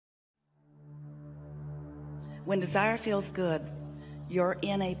When desire feels good, you're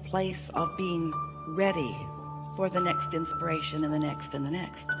in a place of being ready for the next inspiration and the next and the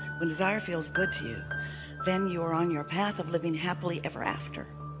next. When desire feels good to you, then you are on your path of living happily ever after.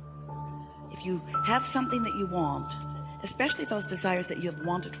 If you have something that you want, especially those desires that you have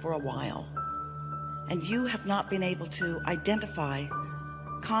wanted for a while, and you have not been able to identify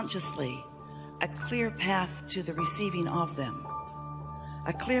consciously a clear path to the receiving of them,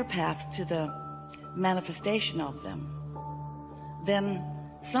 a clear path to the manifestation of them, then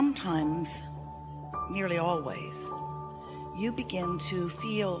sometimes, nearly always, you begin to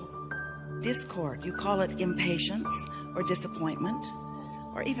feel discord. You call it impatience or disappointment,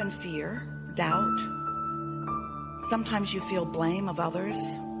 or even fear, doubt. Sometimes you feel blame of others,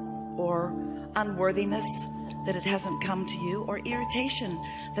 or unworthiness that it hasn't come to you, or irritation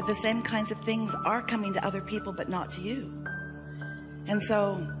that the same kinds of things are coming to other people but not to you. And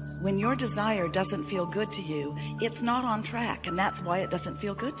so when your desire doesn't feel good to you, it's not on track, and that's why it doesn't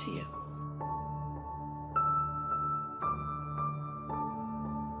feel good to you.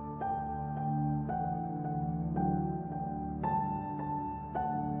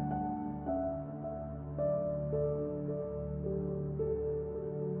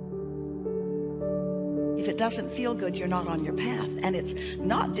 If it doesn't feel good, you're not on your path. And it's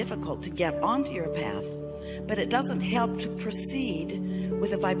not difficult to get onto your path, but it doesn't help to proceed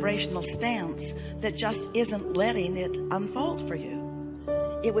with a vibrational stance that just isn't letting it unfold for you.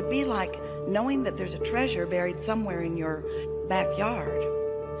 It would be like knowing that there's a treasure buried somewhere in your backyard,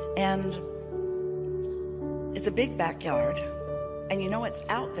 and it's a big backyard, and you know it's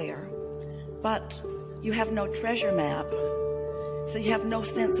out there, but you have no treasure map. So you have no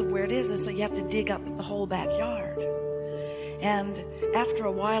sense of where it is, and so you have to dig up the whole backyard. And after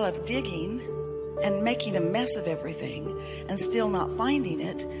a while of digging and making a mess of everything and still not finding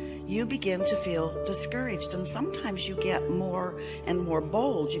it, you begin to feel discouraged. And sometimes you get more and more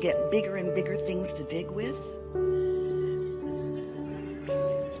bold. You get bigger and bigger things to dig with.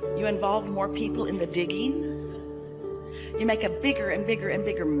 You involve more people in the digging. You make a bigger and bigger and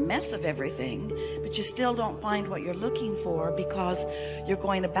bigger mess of everything, but you still don't find what you're looking for because you're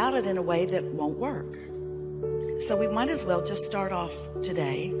going about it in a way that won't work. So we might as well just start off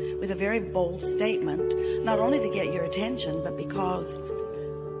today with a very bold statement, not only to get your attention, but because,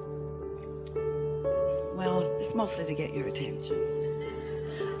 well, it's mostly to get your attention,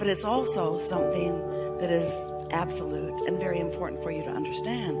 but it's also something that is absolute and very important for you to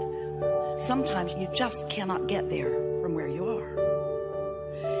understand. Sometimes you just cannot get there from where you are.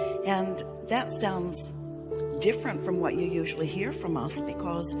 And that sounds different from what you usually hear from us,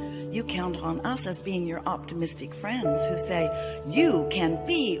 because you count on us as being your optimistic friends who say you can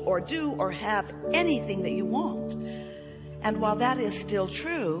be or do or have anything that you want. And while that is still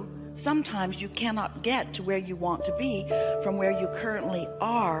true, sometimes you cannot get to where you want to be from where you currently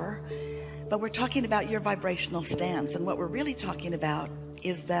are. But we're talking about your vibrational stance, and what we're really talking about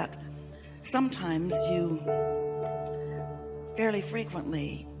is that sometimes you, fairly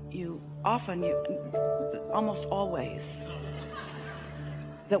frequently, almost always,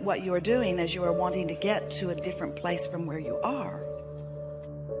 that what you are doing is you are wanting to get to a different place from where you are.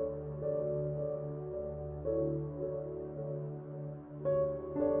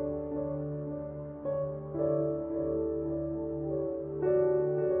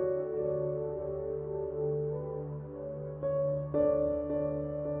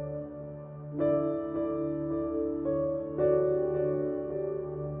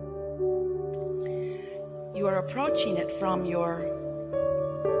 You are approaching it from your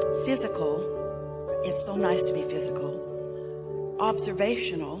physical. It's so nice to be physical.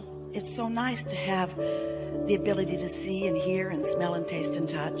 Observational. It's so nice to have the ability to see and hear and smell and taste and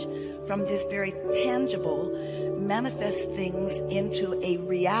touch. From this very tangible, manifest things into a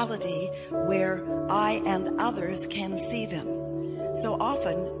reality where I and others can see them. So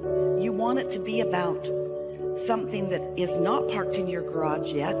often you want it to be about something that is not parked in your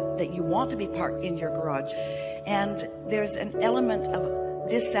garage yet, that you want to be parked in your garage, and there's an element of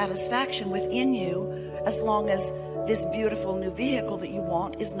dissatisfaction within you as long as this beautiful new vehicle that you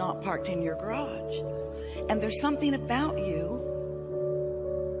want is not parked in your garage. And there's something about you,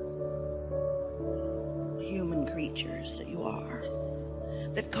 human creatures that you are,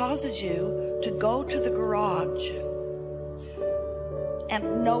 that causes you to go to the garage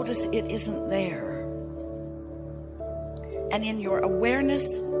and notice it isn't there. And in your awareness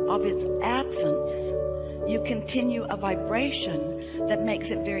of its absence, you continue a vibration that makes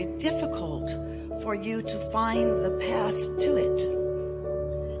it very difficult for you to find the path to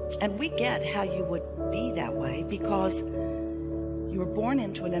it. And we get how you would be that way, because You were born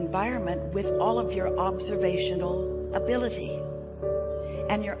into an environment with all of your observational ability.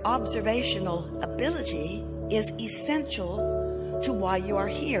 And your observational ability is essential to why you are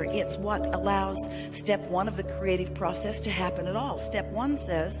here. It's what allows step one of the creative process to happen at all. Step one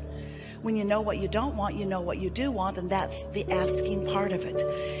says, when you know what you don't want, you know what you do want, and that's the asking part of it.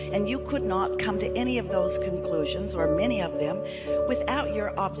 And you could not come to any of those conclusions, or many of them, without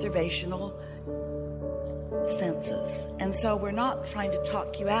your observational senses. And so we're not trying to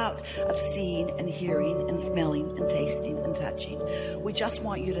talk you out of seeing and hearing and smelling and tasting and touching. We just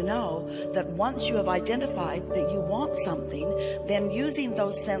want you to know that once you have identified that you want something, then using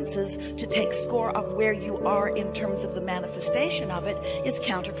those senses to take score of where you are in terms of the manifestation of it is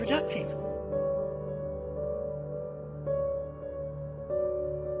counterproductive.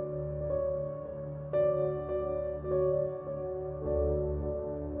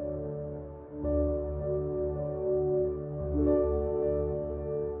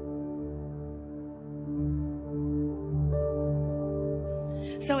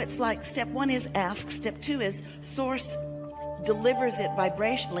 So it's like step one is ask, step two is source delivers it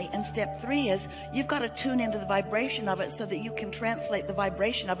vibrationally, and step three is you've got to tune into the vibration of it so that you can translate the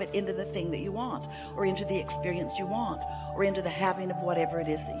vibration of it into the thing that you want, or into the experience you want, or into the having of whatever it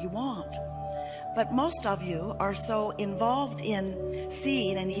is that you want. But most of you are so involved in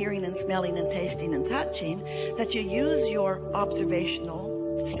seeing and hearing and smelling and tasting and touching that you use your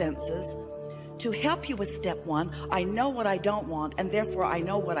observational senses to help you with step one. I know what I don't want, and therefore I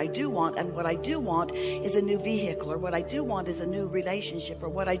know what I do want, and what I do want is a new vehicle, or what I do want is a new relationship, or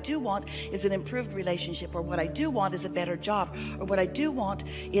what I do want is an improved relationship, or what I do want is a better job, or what I do want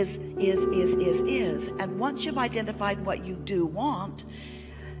is. And once you've identified what you do want,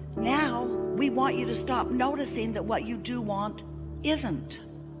 now we want you to stop noticing that what you do want isn't.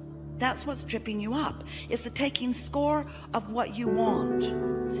 That's what's tripping you up. It's the taking score of what you want.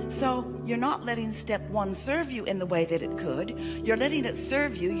 So you're not letting step one serve you in the way that it could. You're letting it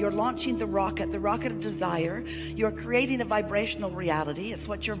serve you. You're launching the rocket of desire. You're creating a vibrational reality. It's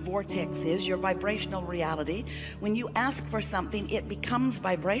what your vortex is, your vibrational reality. When you ask for something, it becomes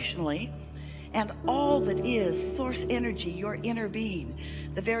vibrationally. And all that is source energy, your inner being,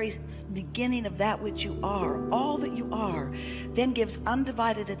 the very beginning of that which you are, all that you are, then gives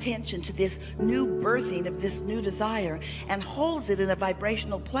undivided attention to this new birthing of this new desire, and holds it in a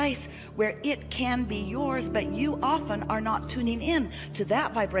vibrational place where it can be yours. But you often are not tuning in to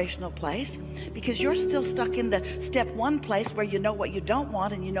that vibrational place, because you're still stuck in the step one place where you know what you don't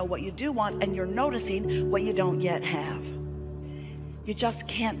want and you know what you do want, and you're noticing what you don't yet have. You just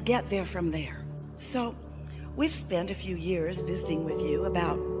can't get there from there. So we've spent a few years visiting with you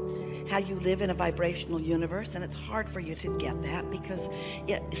about how you live in a vibrational universe, and it's hard for you to get that because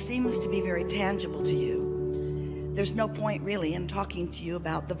it seems to be very tangible to you. There's no point really in talking to you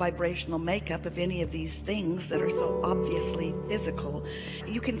about the vibrational makeup of any of these things that are so obviously physical.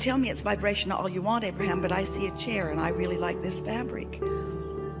 You can tell me it's vibrational all you want, Abraham, but I see a chair and I really like this fabric.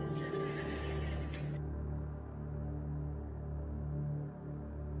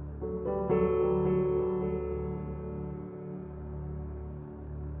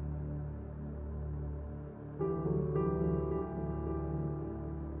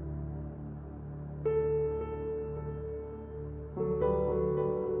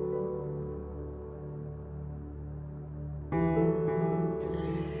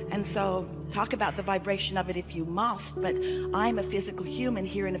 So talk about the vibration of it if you must, but I'm a physical human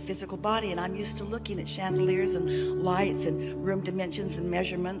here in a physical body, and I'm used to looking at chandeliers and lights and room dimensions and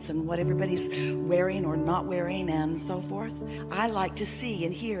measurements and what everybody's wearing or not wearing and so forth. I like to see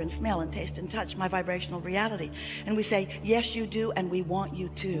and hear and smell and taste and touch my vibrational reality. And we say, yes, you do, and we want you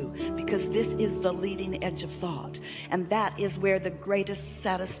to, because this is the leading edge of thought. And that is where the greatest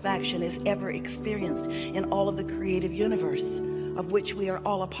satisfaction is ever experienced in all of the creative universe, of which we are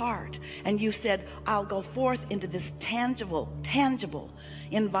all a part. And you said, I'll go forth into this tangible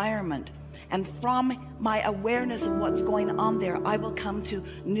environment, and from my awareness of what's going on there, I will come to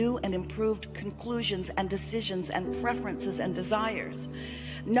new and improved conclusions and decisions and preferences and desires,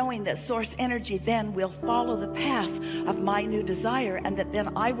 knowing that source energy then will follow the path of my new desire, and that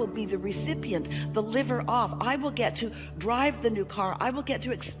then I will be the recipient, the liver of. I will get to drive the new car. I will get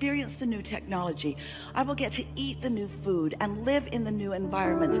to experience the new technology. I will get to eat the new food and live in the new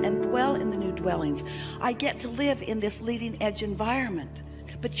environments and dwell in the new dwellings. I get to live in this leading edge environment.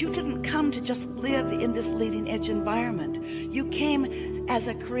 But you didn't come to just live in this leading edge environment. You came as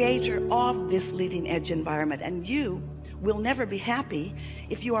a creator of this leading edge environment, and you will never be happy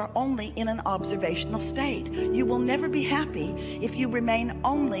if you are only in an observational state. You will never be happy if you remain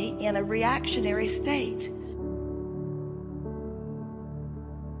only in a reactionary state.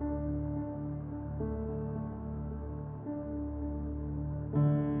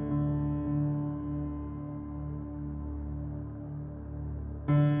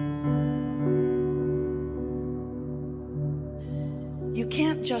 You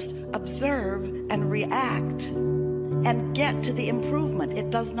can't just observe and react and get to the improvement. It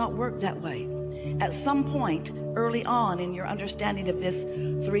does not work that way. At some point early on in your understanding of this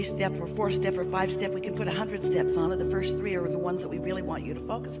 3-step or 4-step or 5-step, we can put 100 steps on it. The first 3 are the ones that we really want you to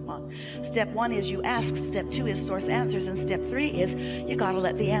focus upon. Step 1 is you ask. Step 2 is source answers. And step 3 is you got to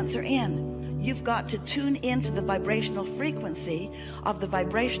let the answer in. You've got to tune into the vibrational frequency of the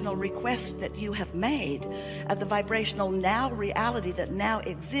vibrational request that you have made, of the vibrational now reality that now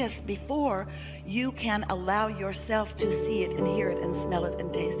exists, before you can allow yourself to see it and hear it and smell it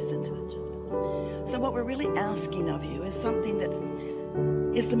and taste it and touch it. So what we're really asking of you is something that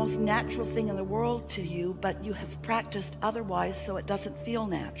is the most natural thing in the world to you, but you have practiced otherwise, so it doesn't feel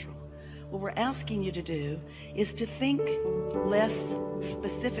natural. What we're asking you to do is to think less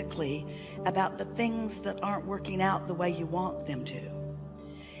specifically about the things that aren't working out the way you want them to,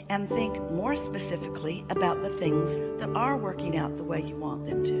 and think more specifically about the things that are working out the way you want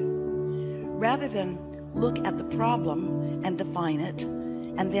them to. Rather than look at the problem and define it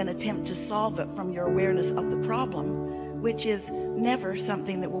and then attempt to solve it from your awareness of the problem, which is never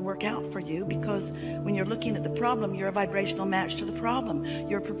something that will work out for you, because when you're looking at the problem, you're a vibrational match to the problem.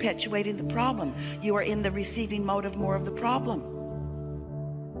 You're perpetuating the problem. You are in the receiving mode of more of the problem.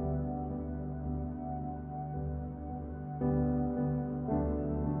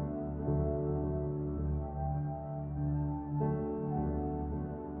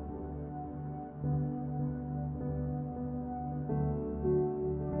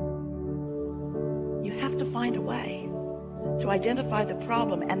 You have to find a way to identify the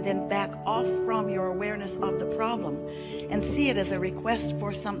problem and then back off from your awareness of the problem and see it as a request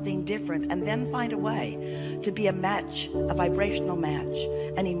for something different, and then find a way to be a match, a vibrational match,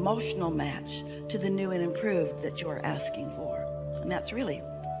 an emotional match to the new and improved that you are asking for. And that's really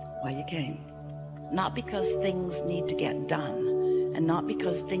why you came. Not because things need to get done, and not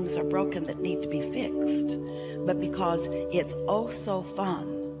because things are broken that need to be fixed, but because it's oh so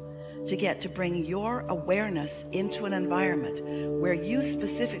fun to get to bring your awareness into an environment where you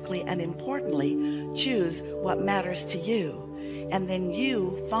specifically and importantly choose what matters to you, and then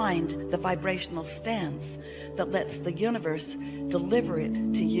you find the vibrational stance that lets the universe deliver it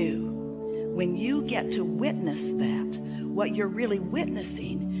to you. When you get to witness that, what you're really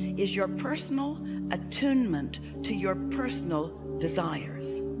witnessing is your personal attunement to your personal desires.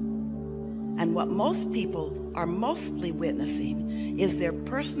 And what most people are mostly witnessing is their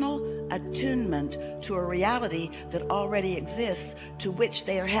personal attunement to a reality that already exists, to which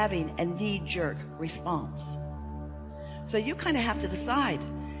they are having a knee-jerk response. So you kind of have to decide,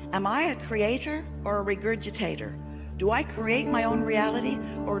 am I a creator or a regurgitator? Do I create my own reality,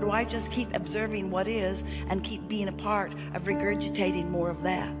 or do I just keep observing what is and keep being a part of regurgitating more of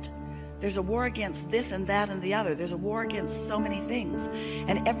that? There's a war against this and that and the other. There's a war against so many things.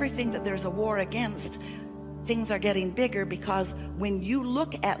 And everything that there's a war against, things are getting bigger, because when you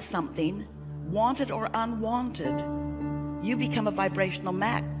look at something, wanted or unwanted, you become a vibrational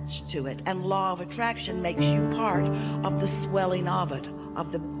match to it. And law of attraction makes you part of the swelling of it,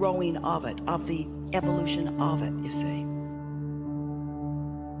 of the growing of it, of the evolution of it, you see.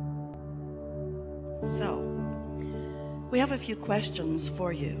 So, we have a few questions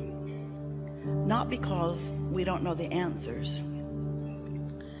for you. Not because we don't know the answers,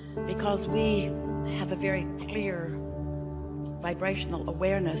 because we have a very clear vibrational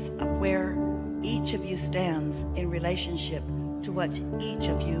awareness of where each of you stands in relationship to what each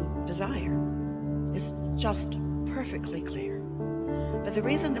of you desire. It's just perfectly clear. But the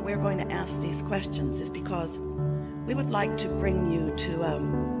reason that we're going to ask these questions is because we would like to bring you to a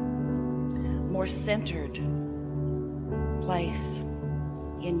more centered place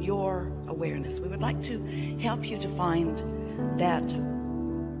in your awareness. We would like to help you to find that,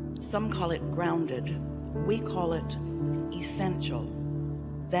 some call it grounded, we call it essential,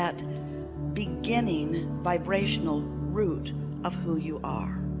 that beginning vibrational root of who you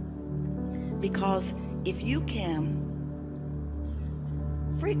are. Because if you can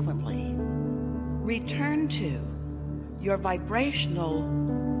frequently return to your vibrational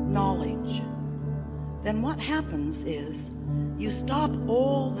knowledge, then what happens is you stop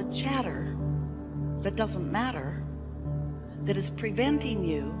all the chatter that doesn't matter, that is preventing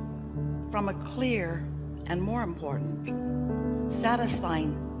you from a clear and, more important,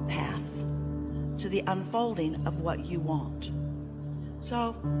 satisfying path to the unfolding of what you want.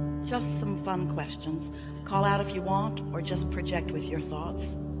 So, just some fun questions. Call out if you want, or just project with your thoughts.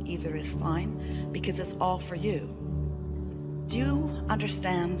 Either is fine, because it's all for you. Do you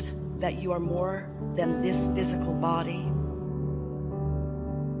understand that you are more than this physical body?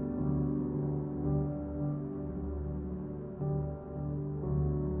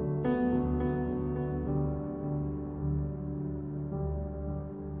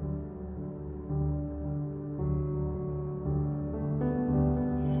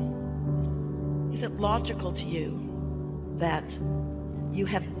 Is it logical to you that you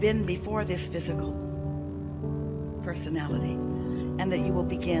have been before this physical personality and that you will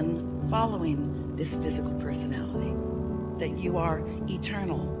begin following this physical personality? That you are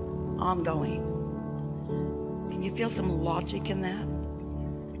eternal, ongoing? Can you feel some logic in that?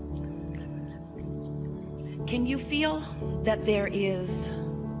 Can you feel that there is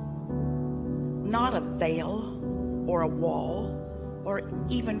not a veil or a wall or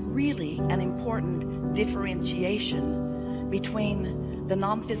even really an important differentiation between the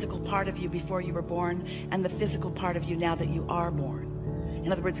non-physical part of you before you were born and the physical part of you now that you are born?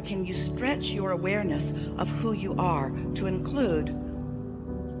 In other words, can you stretch your awareness of who you are to include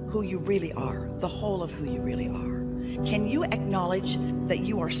who you really are, the whole of who you really are? Can you acknowledge that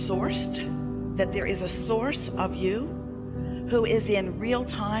you are sourced, that there is a source of you who is in real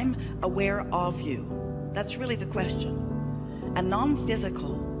time aware of you? That's really the question. A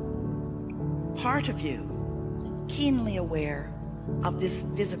non-physical part of you, keenly aware of this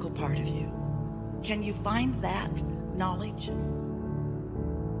physical part of you. Can you find that knowledge?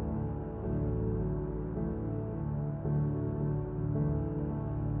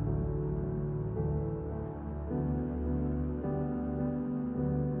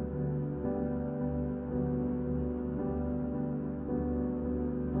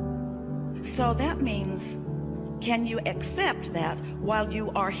 So that means, can you accept that while you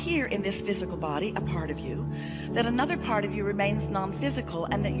are here in this physical body, a part of you, that another part of you remains non-physical,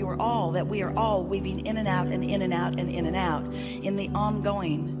 and that we are all weaving in and out and in and out and in and out in the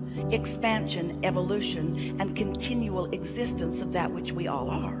ongoing expansion, evolution, and continual existence of that which we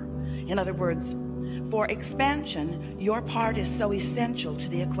all are? In other words, for expansion, your part is so essential to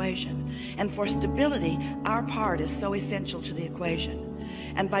the equation. And for stability, our part is so essential to the equation.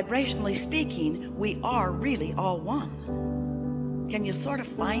 And vibrationally speaking, we are really all one. Can you sort of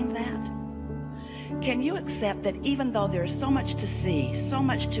find that? Can you accept that even though there's so much to see, so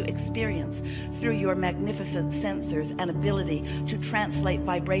much to experience through your magnificent sensors and ability to translate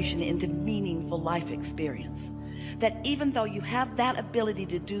vibration into meaningful life experience, that even though you have that ability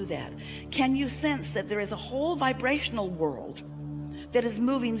to do that, can you sense that there is a whole vibrational world that is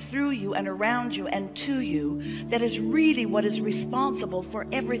moving through you and around you and to you, that is really what is responsible for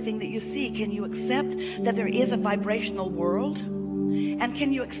everything that you see? Can you accept that there is a vibrational world? And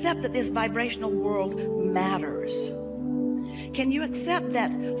can you accept that this vibrational world matters? Can you accept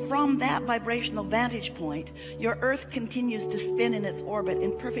that from that vibrational vantage point, your Earth continues to spin in its orbit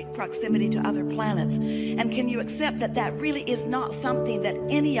in perfect proximity to other planets? And can you accept that that really is not something that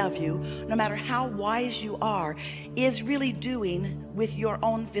any of you, no matter how wise you are, is really doing with your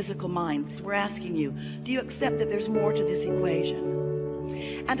own physical mind? We're asking you, do you accept that there's more to this equation?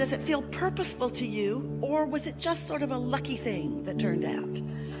 And does it feel purposeful to you, or was it just sort of a lucky thing that turned out?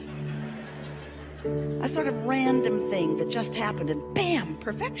 A sort of random thing that just happened, and bam,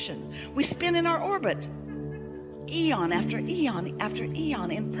 perfection. We spin in our orbit, eon after eon after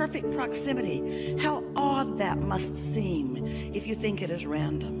eon, in perfect proximity. How odd that must seem if you think it is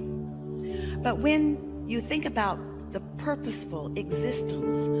random. But when you think about the purposeful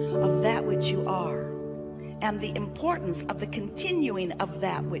existence of that which you are, and the importance of the continuing of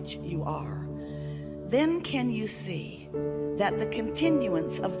that which you are, then can you see that the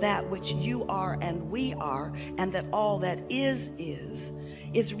continuance of that which you are and we are, and that all that is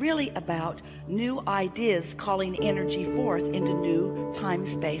really about new ideas calling energy forth into new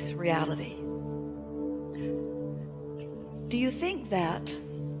time-space reality. Do you think that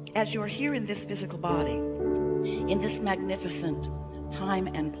as you're here in this physical body, in this magnificent time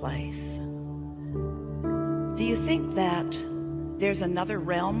and place, do you think that there's another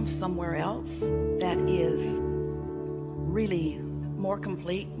realm somewhere else that is really more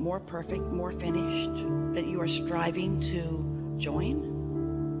complete, more perfect, more finished, that you are striving to join?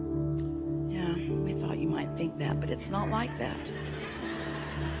 Yeah, we thought you might think that, but it's not like that.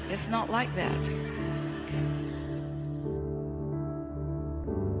 It's not like that.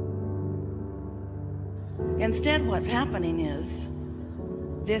 Instead, what's happening is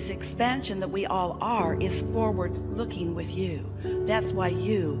this expansion that we all are is forward looking with you. That's why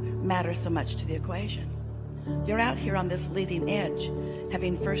you matter so much to the equation. You're out here on this leading edge,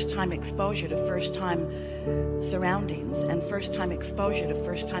 having first-time exposure to first-time surroundings and first-time exposure to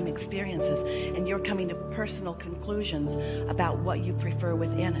first-time experiences, and you're coming to personal conclusions about what you prefer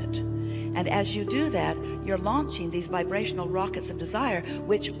within it. And as you do that, you're launching these vibrational rockets of desire,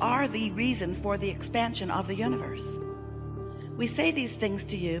 which are the reason for the expansion of the universe. We say these things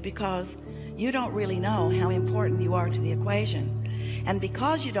to you because you don't really know how important you are to the equation. And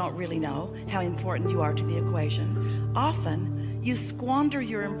because you don't really know how important you are to the equation, often you squander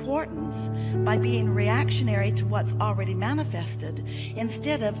your importance by being reactionary to what's already manifested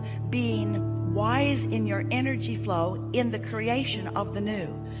instead of being wise in your energy flow in the creation of the new.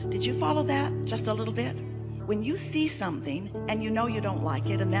 Did you follow that just a little bit? When you see something and you know you don't like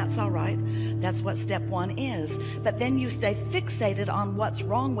it, and that's all right, that's what step one is, but then you stay fixated on what's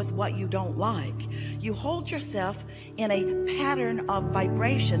wrong with what you don't like. You hold yourself in a pattern of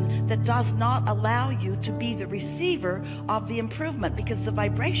vibration that does not allow you to be the receiver of the improvement, because the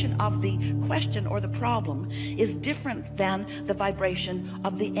vibration of the question or the problem is different than the vibration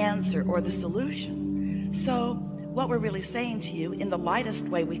of the answer or the solution. So what we're really saying to you, in the lightest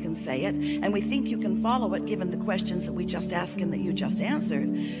way we can say it, and we think you can follow it given the questions that we just asked and that you just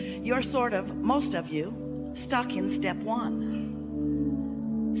answered, you're sort of, most of you, stuck in step one.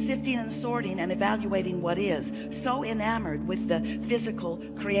 Sifting and sorting and evaluating what is. So enamored with the physical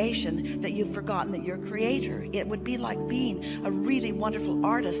creation that you've forgotten that you're creator. It would be like being a really wonderful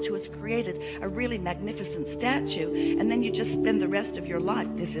artist who has created a really magnificent statue, and then you just spend the rest of your life,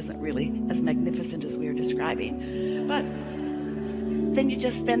 this isn't really as magnificent as we are describing, but then you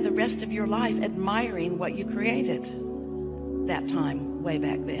just spend the rest of your life admiring what you created that time way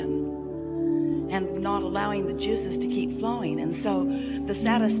back then, and not allowing the juices to keep flowing. And so the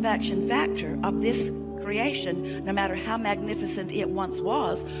satisfaction factor of this creation, no matter how magnificent it once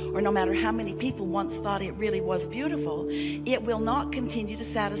was, or no matter how many people once thought it really was beautiful, it will not continue to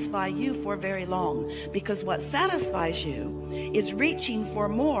satisfy you for very long, because what satisfies you is reaching for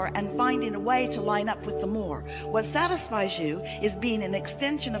more and finding a way to line up with the more. What satisfies you is being an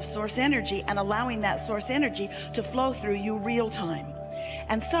extension of source energy and allowing that source energy to flow through you real time.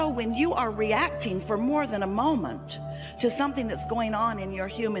 And so when you are reacting for more than a moment to something that's going on in your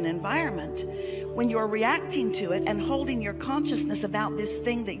human environment, when you're reacting to it and holding your consciousness about this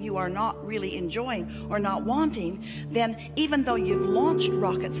thing that you are not really enjoying or not wanting, then even though you've launched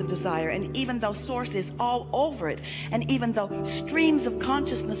rockets of desire, and even though source is all over it, and even though streams of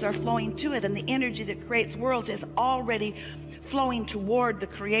consciousness are flowing to it, and the energy that creates worlds is already flowing toward the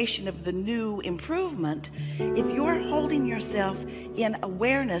creation of the new improvement, if you're holding yourself in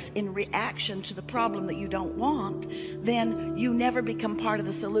awareness in reaction to the problem that you don't want, then you never become part of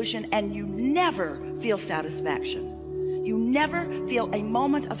the solution, and you never feel satisfaction. You never feel a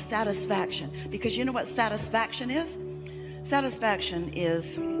moment of satisfaction, because you know what satisfaction is? Satisfaction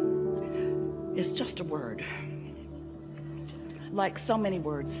is just a word. Like so many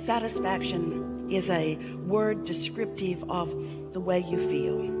words, satisfaction is a word descriptive of the way you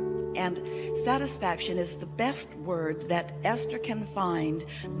feel. And satisfaction is the best word that Esther can find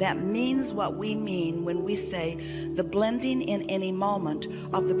that means what we mean when we say the blending in any moment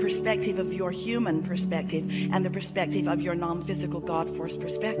of the perspective of your human perspective and the perspective of your non-physical God force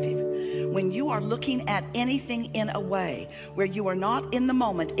perspective. When you are looking at anything in a way where you are not in the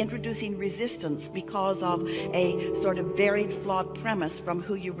moment introducing resistance because of a sort of varied, flawed premise from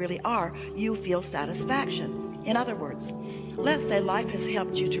who you really are, you feel satisfaction. In other words, let's say life has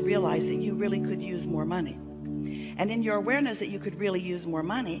helped you to realize that you really could use more money. And in your awareness that you could really use more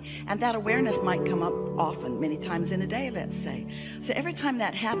money, and that awareness might come up often, many times in a day, let's say. So every time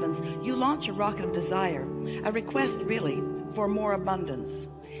that happens, you launch a rocket of desire, a request really for more abundance.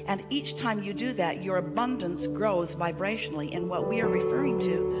 And each time you do that, your abundance grows vibrationally in what we are referring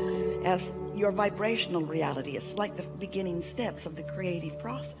to as your vibrational reality. It's like the beginning steps of the creative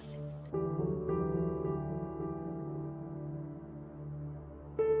process.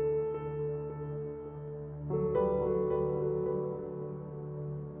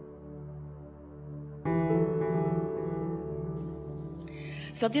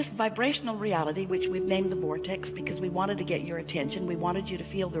 So this vibrational reality, which we've named the vortex because we wanted to get your attention, we wanted you to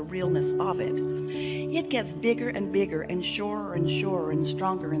feel the realness of it, it gets bigger and bigger and surer and surer and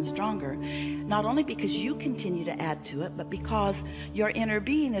stronger, not only because you continue to add to it, but because your inner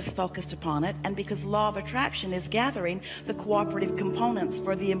being is focused upon it, and because law of attraction is gathering the cooperative components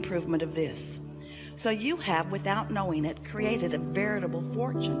for the improvement of this. So you have, without knowing it, created a veritable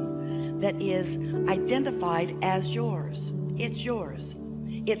fortune that is identified as yours. It's yours.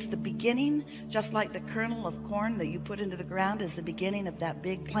 It's the beginning, just like the kernel of corn that you put into the ground is the beginning of that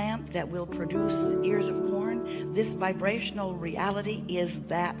big plant that will produce ears of corn. This vibrational reality is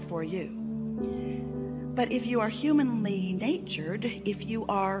that for you. But if you are humanly natured, if you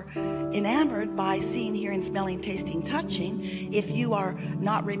are enamored by seeing, hearing, smelling, tasting, touching, if you are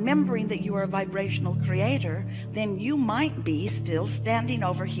not remembering that you are a vibrational creator, then you might be still standing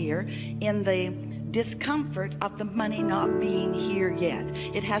over here in the discomfort of the money not being here yet.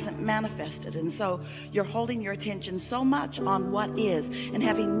 It hasn't manifested, and so you're holding your attention so much on what is and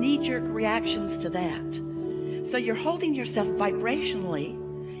having knee-jerk reactions to that. So you're holding yourself vibrationally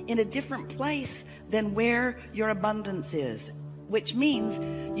in a different place than where your abundance is, which means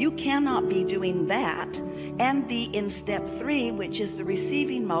you cannot be doing that and be in step 3, which is the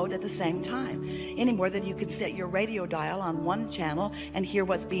receiving mode, at the same time, any more than you can set your radio dial on one channel and hear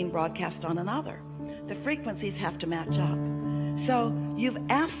what's being broadcast on another. The frequencies have to match up. So you've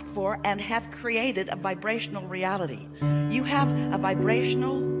asked for and have created a vibrational reality. You have a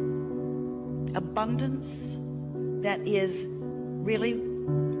vibrational abundance that is really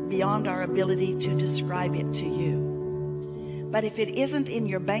beyond our ability to describe it to you. But if it isn't in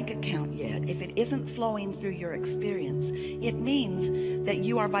your bank account yet, if it isn't flowing through your experience, it means that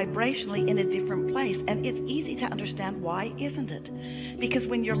you are vibrationally in a different place. And it's easy to understand why, isn't it? Because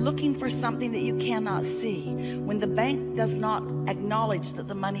when you're looking for something that you cannot see, when the bank does not acknowledge that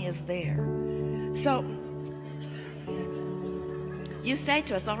the money is there. So you say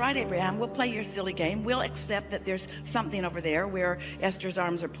to us, all right, Abraham, we'll play your silly game. We'll accept that there's something over there where Esther's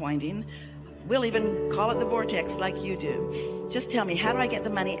arms are pointing. We'll even call it the vortex like you do. Just tell me, how do I get the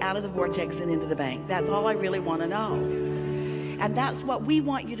money out of the vortex and into the bank? That's all I really want to know. And that's what we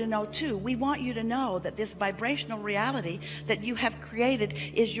want you to know too. We want you to know that this vibrational reality that you have created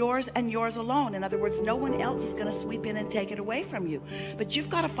is yours and yours alone. In other words, no one else is going to sweep in and take it away from you. But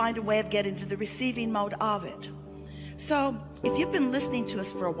you've got to find a way of getting to the receiving mode of it. So if you've been listening to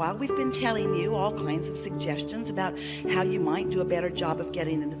us for a while, we've been telling you all kinds of suggestions about how you might do a better job of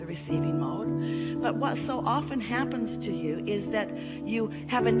getting into the receiving mode. But what so often happens to you is that you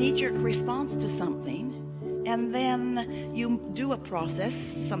have a knee-jerk response to something, and then you do a process,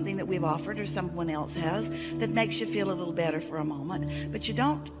 something that we've offered or someone else has, that makes you feel a little better for a moment. But you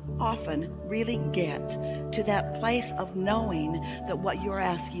don't often really get to that place of knowing that what you're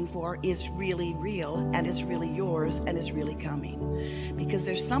asking for is really real and is really yours and is really coming. Because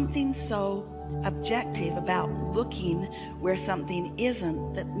there's something so objective about looking where something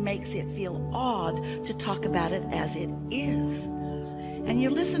isn't that makes it feel odd to talk about it as it is. And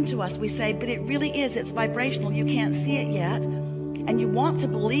you listen to us, we say, but it really is, it's vibrational, you can't see it yet. And you want to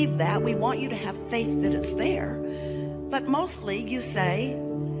believe that, we want you to have faith that it's there. But mostly you say,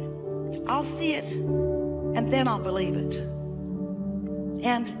 I'll see it, and then I'll believe it.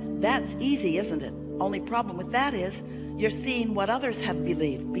 And that's easy, isn't it? Only problem with that is, you're seeing what others have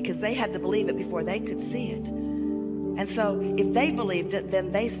believed, because they had to believe it before they could see it. And so if they believed it,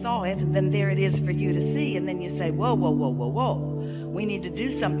 then they saw it, and then there it is for you to see. And then you say, whoa, whoa, whoa, whoa, whoa. We need to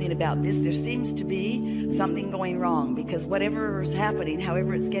do something about this. There seems to be something going wrong, because whatever is happening,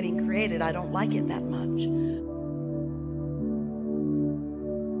 however it's getting created, I don't like it that much.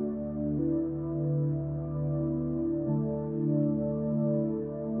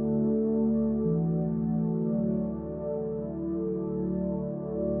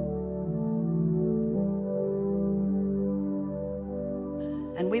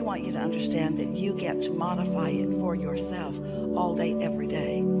 And we want you to understand that you get to modify it for yourself all day, every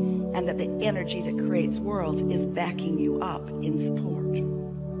day. And that the energy that creates worlds is backing you up in support.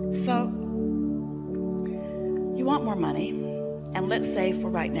 So, you want more money. And let's say for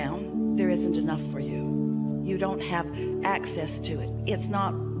right now, there isn't enough for you. You don't have access to it. It's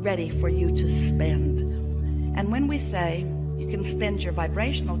not ready for you to spend. And when we say you can spend your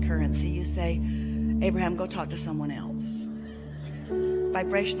vibrational currency, you say, Abraham, go talk to someone else.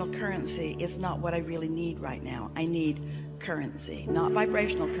 Vibrational currency is not what I really need right now. I need currency, not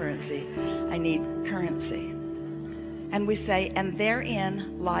vibrational currency. I need currency. And we say, and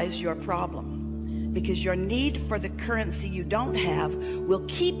therein lies your problem, because your need for the currency you don't have will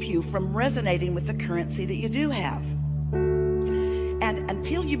keep you from resonating with the currency that you do have. And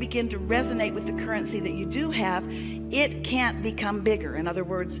until you begin to resonate with the currency that you do have, it can't become bigger. In other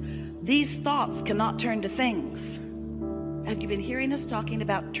words, these thoughts cannot turn to things. Have you been hearing us talking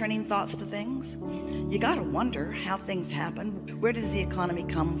about turning thoughts to things? You got to wonder how things happen. Where does the economy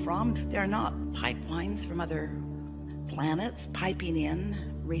come from? There are not pipelines from other planets piping in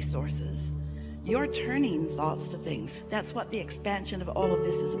resources. You're turning thoughts to things. That's what the expansion of all of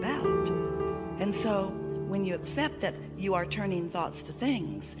this is about. And so when you accept that you are turning thoughts to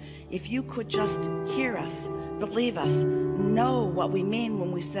things, if you could just hear us, believe us, know what we mean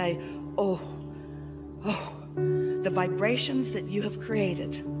when we say, oh, the vibrations that you have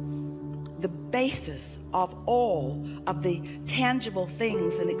created, the basis of all of the tangible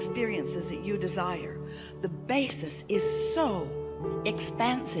things and experiences that you desire, the basis is so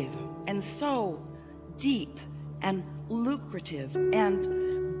expansive and so deep and lucrative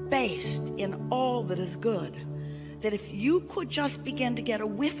and based in all that is good, that if you could just begin to get a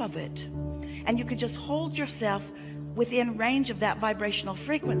whiff of it, and you could just hold yourself within range of that vibrational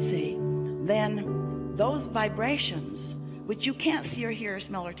frequency, then those vibrations, which you can't see or hear or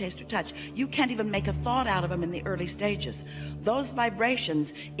smell or taste or touch, you can't even make a thought out of them in the early stages. Those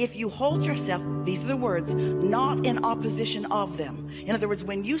vibrations, if you hold yourself, these are the words, not in opposition of them. In other words,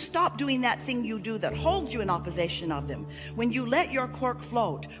 when you stop doing that thing you do that holds you in opposition of them, when you let your cork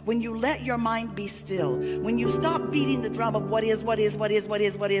float, when you let your mind be still, when you stop beating the drum of what is,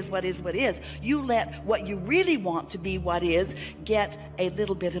 you let what you really want to be what is get a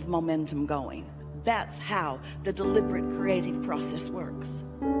little bit of momentum going. That's how the deliberate creative process works.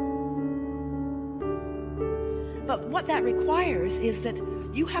 But what that requires is that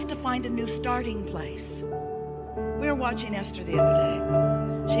you have to find a new starting place. We were watching Esther the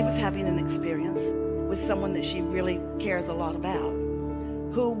other day. She was having an experience with someone that she really cares a lot about,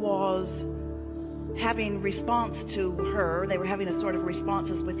 who was having response to her. They were having a sort of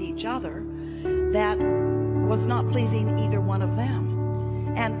responses with each other that was not pleasing either one of them.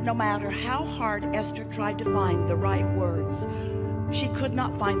 And no matter how hard Esther tried to find the right words, she could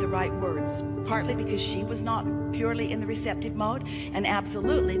not find the right words, partly because she was not purely in the receptive mode, and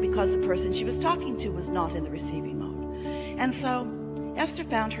absolutely because the person she was talking to was not in the receiving mode. And so Esther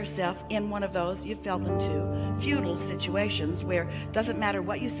found herself in one of those, you fell into, feudal situations where it doesn't matter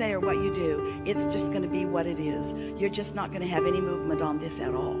what you say or what you do, it's just going to be what it is. You're just not going to have any movement on this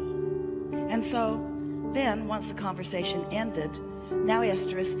at all. And so then, once the conversation ended, now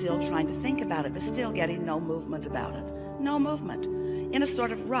Esther is still trying to think about it, but still getting no movement about it. No movement. In a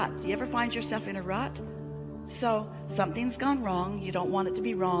sort of rut. You ever find yourself in a rut? So something's gone wrong. You don't want it to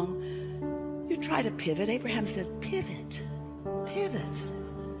be wrong. You try to pivot. Abraham said, pivot. Pivot.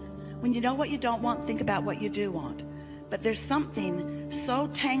 When you know what you don't want, think about what you do want. But there's something so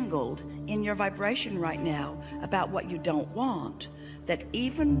tangled in your vibration right now about what you don't want that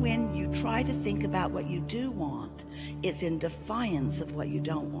even when you try to think about what you do want, it's in defiance of what you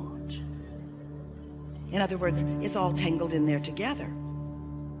don't want. In other words, it's all tangled in there together.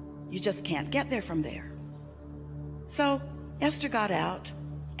 You just can't get there from there. So Esther got out,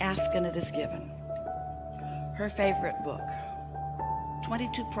 Ask and It Is Given. Her favorite book.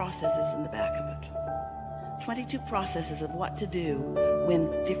 22 processes in the back of it. 22 processes of what to do when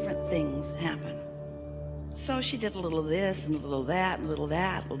different things happen. So she did a little of this and a little of that and a little of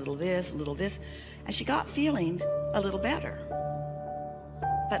that, a little of this, a little of this, and she got feeling a little better.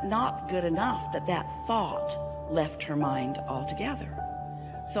 But not good enough that that thought left her mind altogether.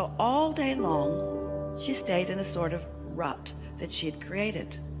 So all day long, she stayed in a sort of rut that she had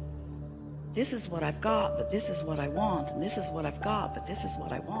created. This is what I've got, but this is what I want, and this is what I've got, but this is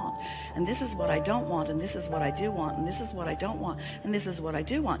what I want, and this is what I don't want, and this is what I do want, and this is what I don't want, and this is what I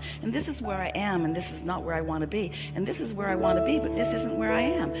do want, and this is where I am, and this is not where I want to be, and this is where I want to be, but this isn't where I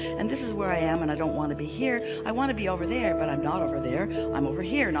am, and this is where I am, and I don't want to be here. I want to be over there, but I'm not over there. I'm over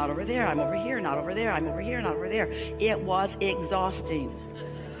here, not over there. I'm over here, not over there. I'm over here, not over there. It was exhausting.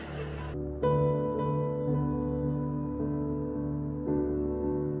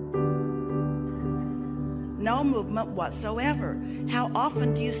 No movement whatsoever. How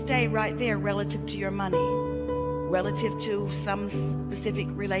often do you stay right there relative to your money, relative to some specific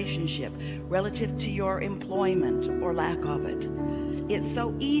relationship, relative to your employment or lack of it? It's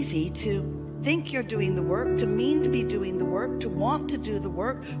so easy to think you're doing the work, to mean to be doing the work, to want to do the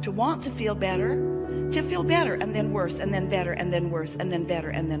work, to want to feel better, and then worse, and then better, and then worse, and then better,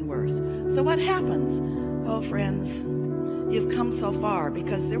 and then worse. So what happens? Oh, friends, you've come so far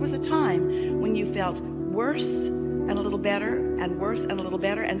because there was a time when you felt worse and a little better and worse and a little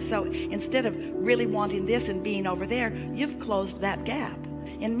better, and so instead of really wanting this and being over there, you've closed that gap.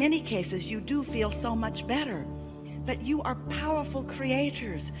 In many cases you do feel so much better, but you are powerful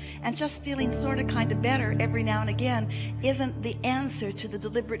creators, and just feeling sort of kind of better every now and again isn't the answer to the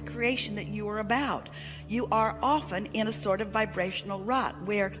deliberate creation that you are about. You are often in a sort of vibrational rut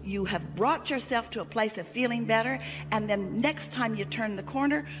where you have brought yourself to a place of feeling better, and then next time you turn the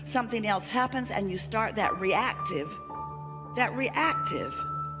corner, something else happens and you start that reactive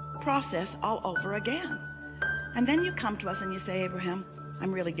process all over again. And then you come to us and you say, Abraham,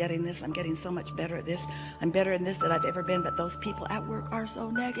 I'm really getting this. I'm getting so much better at this. I'm better in this than I've ever been, but those people at work are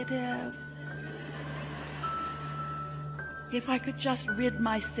so negative. If I could just rid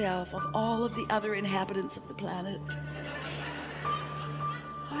myself of all of the other inhabitants of the planet,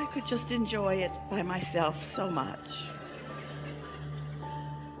 I could just enjoy it by myself so much.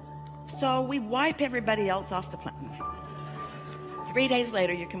 So we wipe everybody else off the planet. 3 days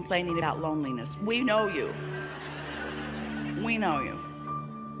later, you're complaining about loneliness. We know you. We know you.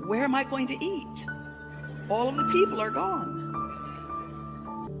 Where am I going to eat? All of the people are gone.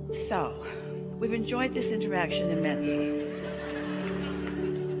 So, we've enjoyed this interaction immensely.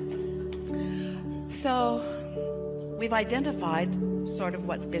 So we've identified sort of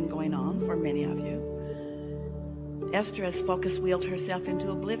what's been going on for many of you. Esther has focus wheeled herself into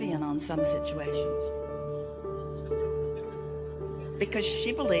oblivion on some situations because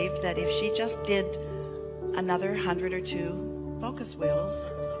she believed that if she just did another 100 or 2 focus wheels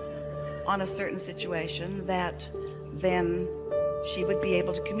on a certain situation, that then she would be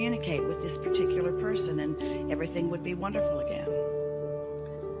able to communicate with this particular person and everything would be wonderful again.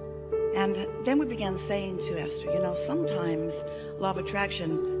 And then we began saying to Esther, you know, sometimes law of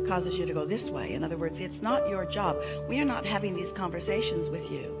attraction causes you to go this way. In other words, it's not your job. We are not having these conversations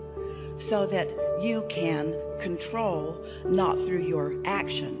with you so that you can control, not through your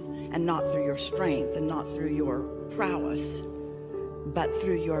action and not through your strength and not through your prowess, but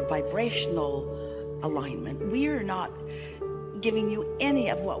through your vibrational alignment. We are not giving you any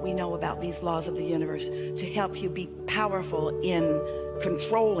of what we know about these laws of the universe to help you be powerful in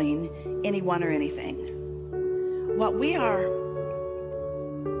controlling anyone or anything. What we are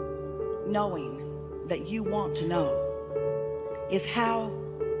knowing that you want to know is how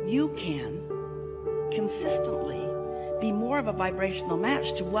you can consistently be more of a vibrational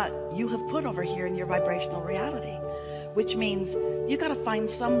match to what you have put over here in your vibrational reality, which means you got to find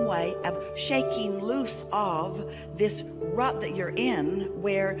some way of shaking loose of this rut that you're in,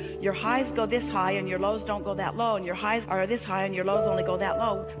 where your highs go this high and your lows don't go that low, and your highs are this high and your lows only go that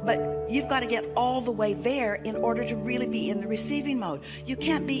low. But you've got to get all the way there in order to really be in the receiving mode. You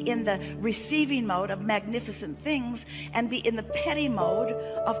can't be in the receiving mode of magnificent things and be in the petty mode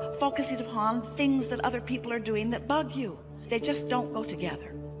of focusing upon things that other people are doing that bug you. They just don't go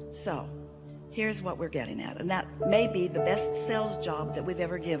together. So here's what we're getting at, and that may be the best sales job that we've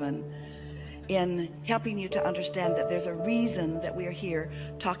ever given in helping you to understand that there's a reason that we are here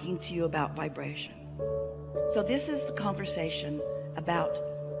talking to you about vibration. So this is the conversation about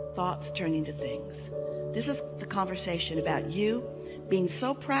thoughts turning to things. This is the conversation about you being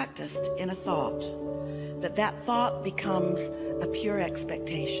so practiced in a thought that that thought becomes a pure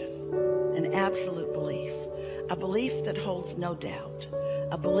expectation, an absolute belief, a belief that holds no doubt,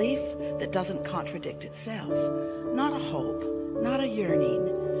 a belief that doesn't contradict itself, not a hope, not a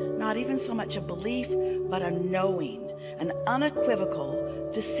yearning, not even so much a belief, but a knowing, an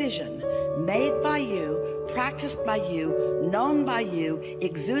unequivocal decision made by you, practiced by you, known by you,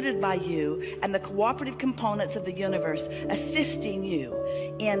 exuded by you, and the cooperative components of the universe assisting you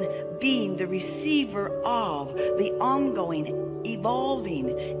in being the receiver of the ongoing,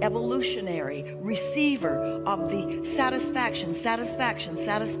 evolving, evolutionary receiver of the satisfaction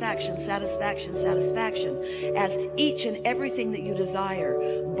as each and everything that you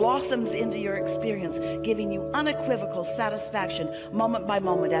desire blossoms into your experience, giving you unequivocal satisfaction moment by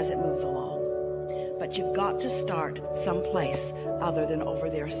moment as it moves along. But you've got to start someplace other than over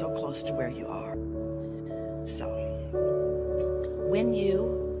there so close to where you are. So when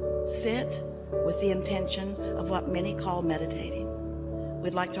you sit with the intention of what many call meditating,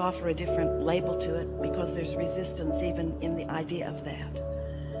 we'd like to offer a different label to it because there's resistance even in the idea of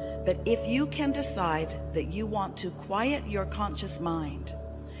that. But if you can decide that you want to quiet your conscious mind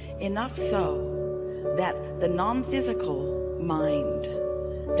enough so that the non-physical mind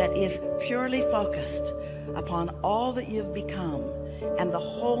that is purely focused upon all that you've become and the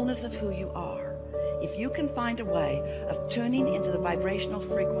wholeness of who you are, if you can find a way of tuning into the vibrational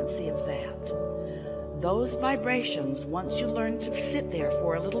frequency of that, those vibrations, once you learn to sit there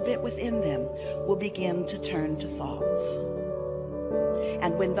for a little bit within them, will begin to turn to thoughts.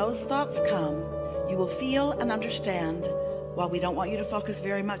 And when those thoughts come, you will feel and understand, while we don't want you to focus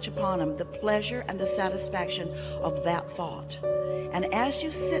very much upon them, the pleasure and the satisfaction of that thought. And as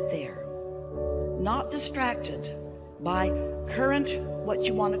you sit there, not distracted by current, what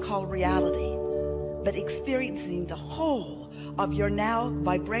you want to call reality, but experiencing the whole of your now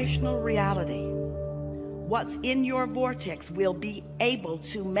vibrational reality, what's in your vortex will be able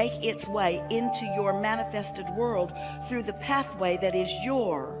to make its way into your manifested world through the pathway that is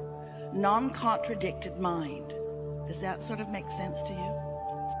your non-contradicted mind. Does that sort of make sense to you?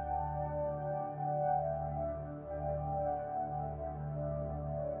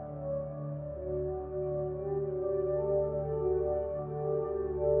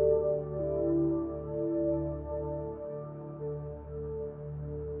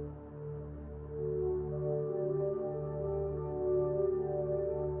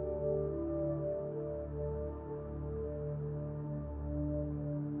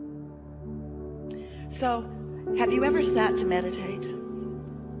 So, have you ever sat to meditate?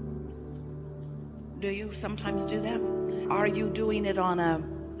 Do you sometimes do that? Are you doing it on a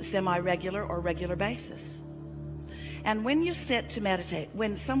semi-regular or regular basis? And when you sit to meditate,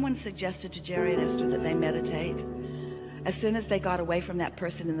 when someone suggested to Jerry and Esther that they meditate, as soon as they got away from that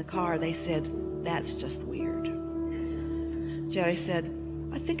person in the car, they said, that's just weird. Jerry said,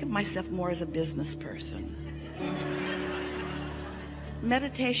 I think of myself more as a business person.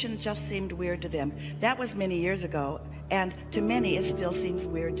 Meditation just seemed weird to them. That was many years ago, and to many it still seems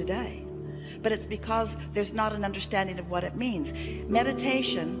weird today. But it's because there's not an understanding of what it means.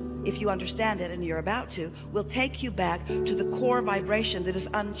 Meditation, if you understand it, and you're about to, will take you back to the core vibration that is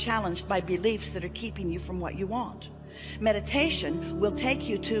unchallenged by beliefs that are keeping you from what you want. Meditation will take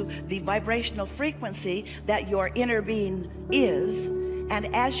you to the vibrational frequency that your inner being is,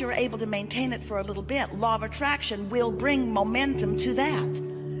 and as you're able to maintain it for a little bit, law of attraction will bring momentum to that.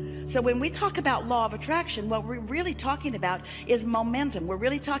 So when we talk about law of attraction, what we're really talking about is momentum. We're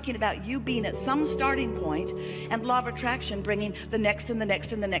really talking about you being at some starting point, and law of attraction bringing the next and the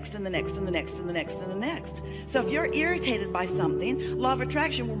next and the next and the next and the next and the next and the next. So if you're irritated by something, law of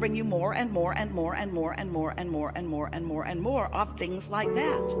attraction will bring you more and more and more and more and more and more and more and more and more of things like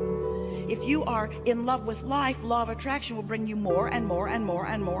that. If you are in love with life, law of attraction will bring you more and more and more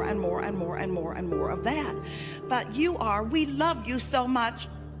and more and more and more and more and more of that. But we love you so much.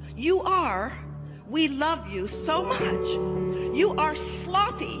 We love you so much. You are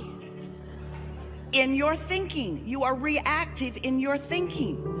sloppy in your thinking. You are reactive in your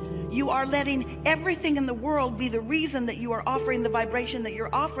thinking. You are letting everything in the world be the reason that you are offering the vibration that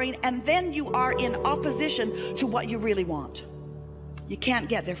you're offering, and then you are in opposition to what you really want. You can't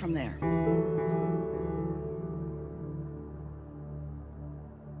get there from there.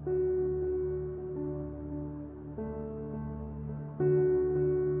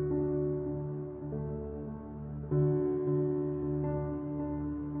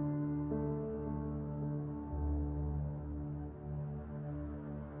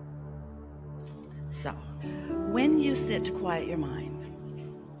 So, when you sit to quiet your mind,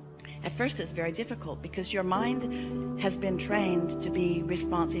 at first it's very difficult because your mind has been trained to be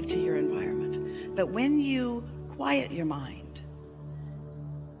responsive to your environment. But when you quiet your mind,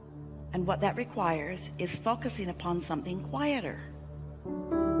 and what that requires is focusing upon something quieter.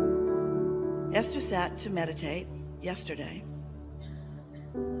 Esther sat to meditate yesterday,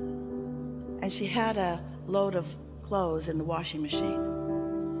 and she had a load of clothes in the washing machine.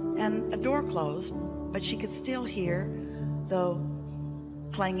 And a door closed, but she could still hear the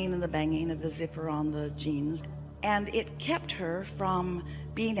clanging and the banging of the zipper on the jeans. And it kept her from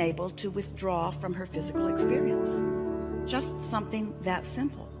being able to withdraw from her physical experience. Just something that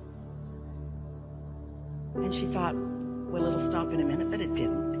simple. And she thought, well, it'll stop in a minute, but it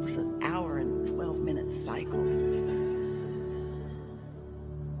didn't. It was an hour and 12-minute cycle.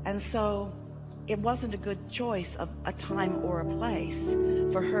 And so it wasn't a good choice of a time or a place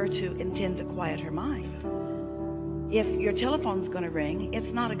for her to intend to quiet her mind. If your telephone's going to ring,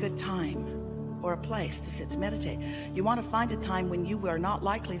 it's not a good time or a place to sit to meditate. You want to find a time when you are not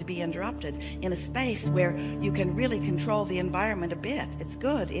likely to be interrupted, in a space where you can really control the environment a bit. It's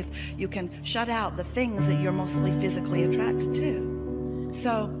good if you can shut out the things that you're mostly physically attracted to.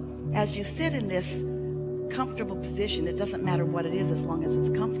 So as you sit in this comfortable position, it doesn't matter what it is as long as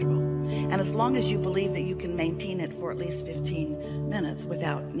it's comfortable. And as long as you believe that you can maintain it for at least 15 minutes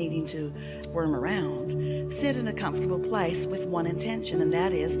without needing to worm around, sit in a comfortable place with one intention, and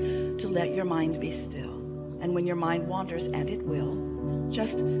that is to let your mind be still. And when your mind wanders, and it will,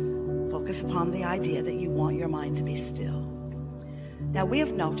 just focus upon the idea that you want your mind to be still. Now, we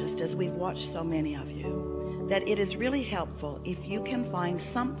have noticed, as we've watched so many of you, that it is really helpful if you can find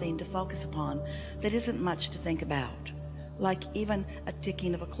something to focus upon that isn't much to think about. Like even a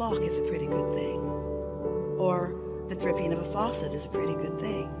ticking of a clock is a pretty good thing. Or the dripping of a faucet is a pretty good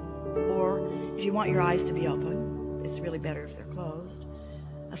thing. Or if you want your eyes to be open, it's really better if they're closed,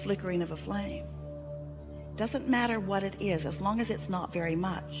 a flickering of a flame. Doesn't matter what it is, as long as it's not very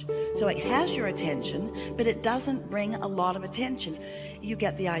much. So it has your attention, but it doesn't bring a lot of attention. You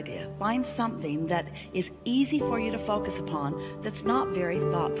get the idea. Find something that is easy for you to focus upon, that's not very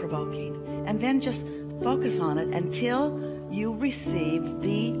thought-provoking. And then just focus on it until you receive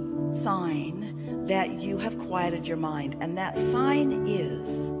the sign that you have quieted your mind. And that sign is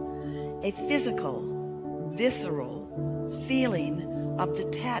a physical, visceral feeling of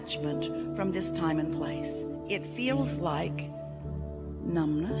detachment from this time and place. It feels like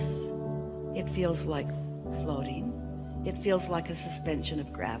numbness. It feels like floating. It feels like a suspension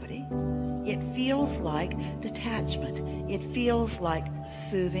of gravity. It feels like detachment. It feels like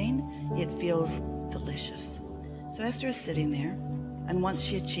soothing. It feels delicious. So Esther is sitting there, and once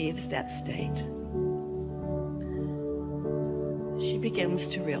she achieves that state, she begins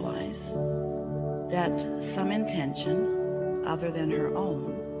to realize that some intention other than her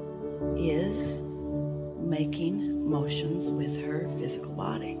own is making motions with her physical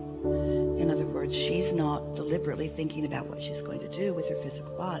body. In other words, she's not deliberately thinking about what she's going to do with her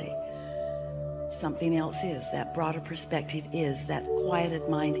physical body. Something else is. That broader perspective is. That quieted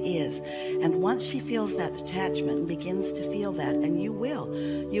mind is. And once she feels that detachment and begins to feel that, and you will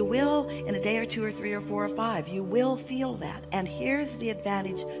in a day or 2 or 3 or 4 or 5, you will feel that. And here's the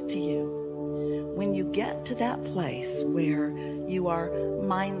advantage to you. When you get to that place where you are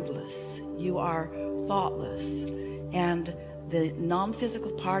mindless, you are thoughtless, and the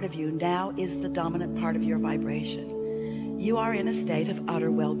non-physical part of you now is the dominant part of your vibration, you are in a state of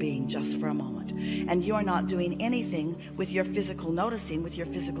utter well-being just for a moment. And you are not doing anything with your physical noticing, with your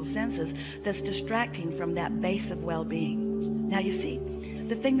physical senses, that's distracting from that base of well-being. Now you see,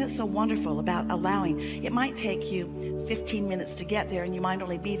 the thing that's so wonderful about allowing, it might take you 15 minutes to get there, and you might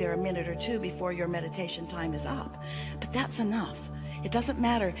only be there a minute or 2 before your meditation time is up. But that's enough. It doesn't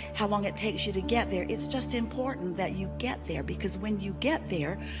matter how long it takes you to get there. It's just important that you get there, because when you get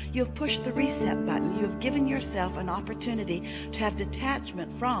there, you have pushed the reset button. You have given yourself an opportunity to have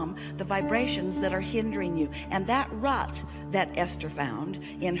detachment from the vibrations that are hindering you. And that rut that Esther found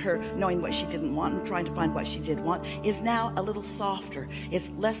in her knowing what she didn't want and trying to find what she did want is now a little softer. It's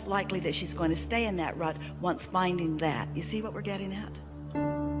less likely that she's going to stay in that rut once finding that. You see what we're getting at?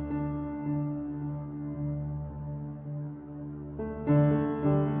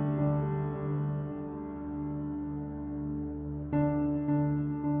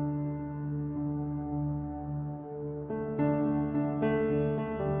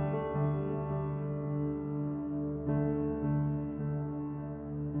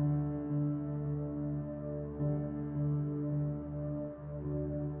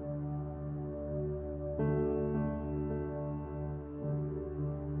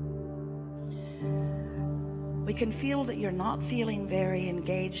 We can feel that you're not feeling very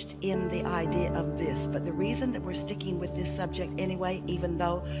engaged in the idea of this, but the reason that we're sticking with this subject anyway, even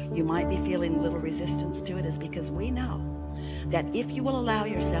though you might be feeling a little resistance to it, is because we know that if you will allow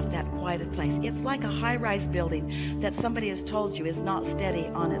yourself that quieted place, it's like a high-rise building that somebody has told you is not steady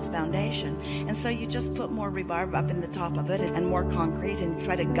on its foundation, and so you just put more rebarb up in the top of it and more concrete and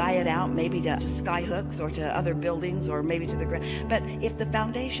try to guy it out, maybe to sky hooks or to other buildings or maybe to the ground. But if the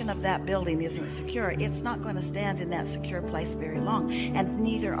foundation of that building isn't secure, it's not going to stand in that secure place very long, and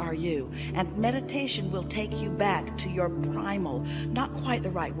neither are you. And meditation will take you back to your primal, not quite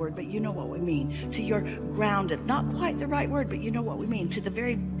the right word, but you know what we mean, to your grounded, not quite the right word, but you know what we mean, to the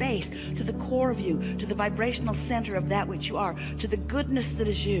very base, to the core of you, to the vibrational center of that which you are, to the goodness that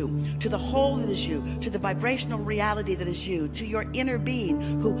is you, to the whole that is you, to the vibrational reality that is you, to your inner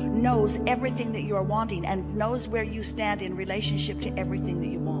being who knows everything that you are wanting and knows where you stand in relationship to everything that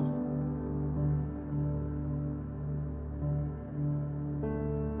you want.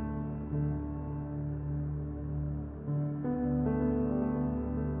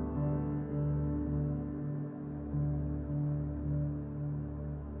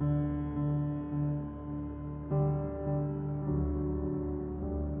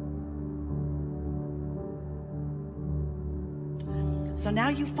 So now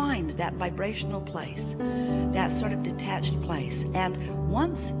you find that vibrational place, that sort of detached place. And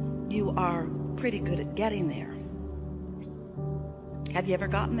once you are pretty good at getting there, have you ever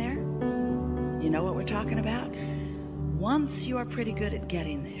gotten there? You know what we're talking about? Once you are pretty good at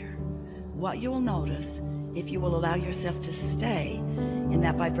getting there, what you will notice, if you will allow yourself to stay in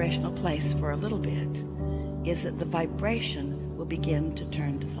that vibrational place for a little bit, is that the vibration will begin to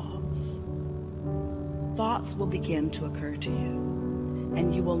turn to thoughts. Thoughts will begin to occur to you.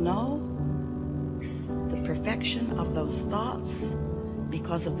 And you will know the perfection of those thoughts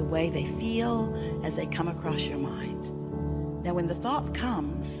because of the way they feel as they come across your mind. Now, when the thought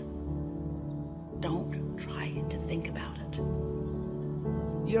comes, don't try to think about it.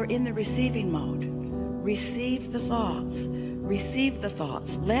 You're in the receiving mode. Receive the thoughts. Receive the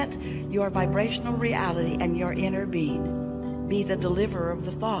thoughts. Let your vibrational reality and your inner being be the deliverer of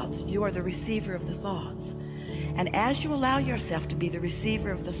the thoughts. You are the receiver of the thoughts. And as you allow yourself to be the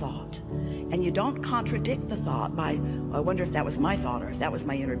receiver of the thought, and you don't contradict the thought by, oh, I wonder if that was my thought, or if that was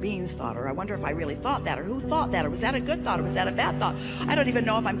my inner being's thought, or I wonder if I really thought that, or who thought that, or was that a good thought, or was that a bad thought? I don't even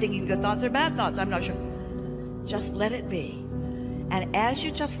know if I'm thinking good thoughts or bad thoughts. I'm not sure. Just let it be. And as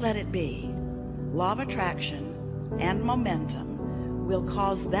you just let it be, law of attraction and momentum will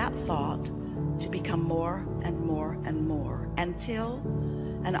cause that thought to become more and more and more until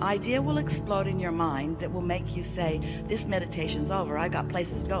an idea will explode in your mind that will make you say, this meditation's over. I got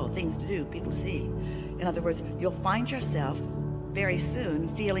places to go, things to do, people to see. In other words, you'll find yourself very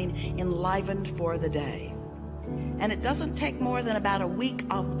soon feeling enlivened for the day. And it doesn't take more than about a week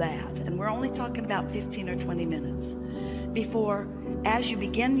of that, and we're only talking about 15 or 20 minutes, before, as you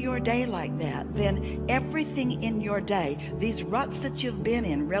begin your day like that, then everything in your day, these ruts that you've been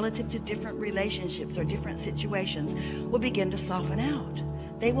in relative to different relationships or different situations, will begin to soften out.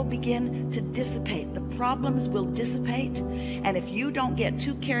 They will begin to dissipate. The problems will dissipate. And if you don't get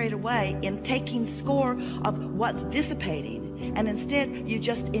too carried away in taking score of what's dissipating, and instead you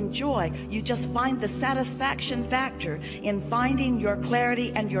just enjoy, you just find the satisfaction factor in finding your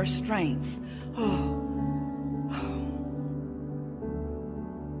clarity and your strength. Oh.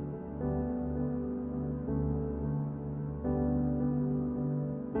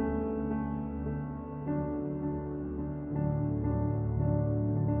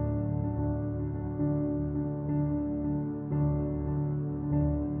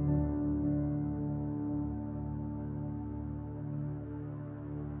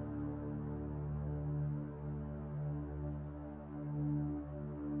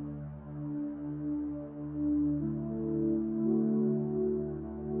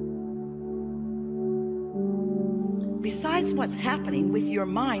 Besides what's happening with your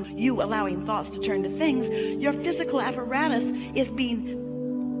mind, you allowing thoughts to turn to things, your physical apparatus is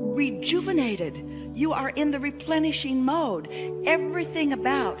being rejuvenated. You are in the replenishing mode. Everything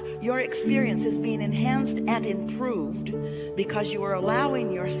about your experience is being enhanced and improved because you are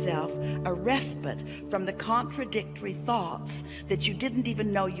allowing yourself a respite from the contradictory thoughts that you didn't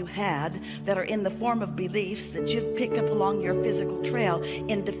even know you had, that are in the form of beliefs that you've picked up along your physical trail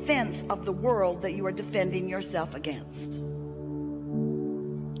in defense of the world that you are defending yourself against.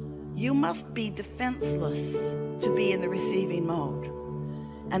 You must be defenseless to be in the receiving mode.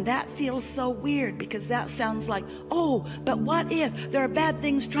 And that feels so weird, because that sounds like, oh, but what if there are bad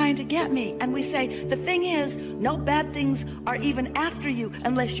things trying to get me? And we say, the thing is, no bad things are even after you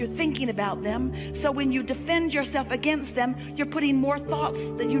unless you're thinking about them. So when you defend yourself against them, you're putting more thoughts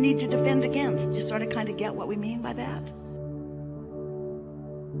that you need to defend against. You sort of kind of get what we mean by that?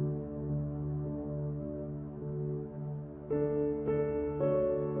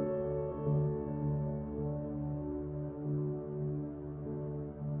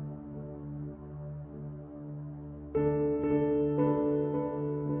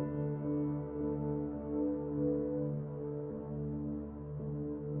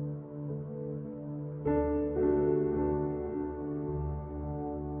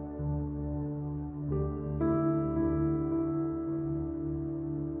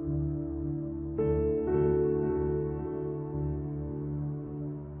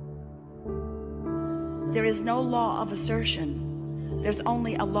 There is no law of assertion. There's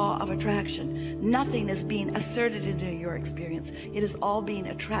only a law of attraction. Nothing is being asserted into your experience. It is all being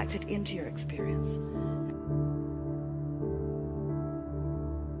attracted into your experience.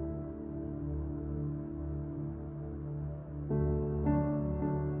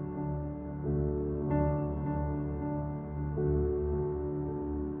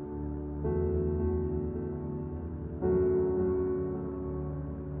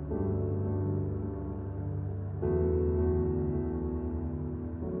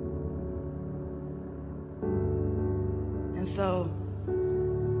 So,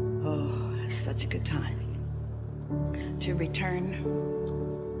 it's such a good time to return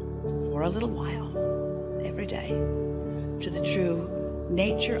for a little while every day to the true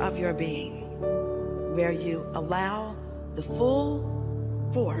nature of your being, where you allow the full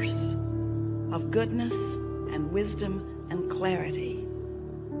force of goodness and wisdom and clarity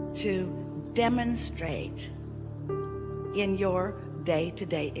to demonstrate in your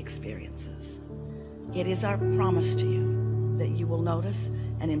day-to-day experiences. It is our promise to you that you will notice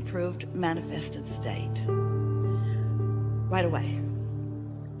an improved manifested state right away.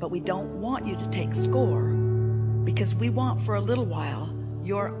 But we don't want you to take score, because we want for a little while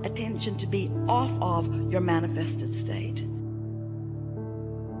your attention to be off of your manifested state.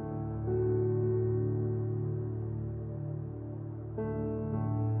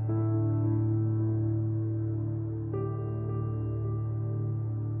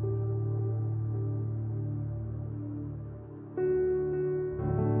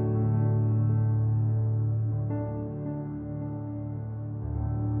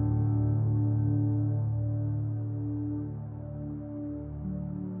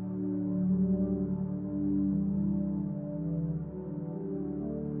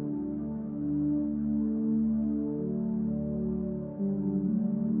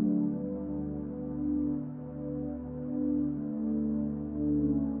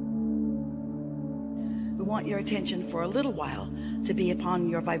 Want your attention for a little while to be upon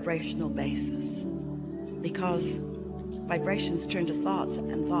your vibrational basis, because Vibrations turn to thoughts,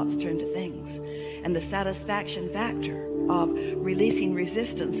 and thoughts turn to things. And the satisfaction factor of releasing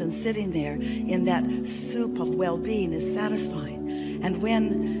resistance and sitting there in that soup of well-being is satisfying. And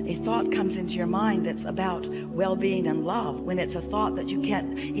when a thought comes into your mind that's about well-being and love, when it's a thought that you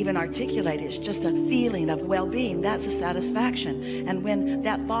can't even articulate, it's just a feeling of well-being, that's a satisfaction. And when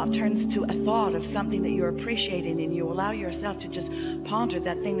that thought turns to a thought of something that you're appreciating, and you allow yourself to just ponder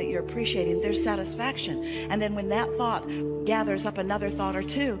that thing that you're appreciating, there's satisfaction. And then when that thought gathers up another thought or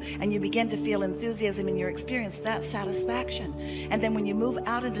two, and you begin to feel enthusiasm in your experience, that's satisfaction. And then when you move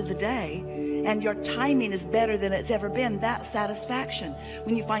out into the day, and your timing is better than it's ever been, that's satisfaction.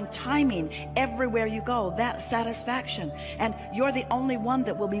 When you find timing everywhere you go, that's satisfaction. And you're the only one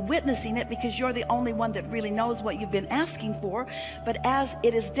that will be witnessing it, because you're the only one that really knows what you've been asking for. But as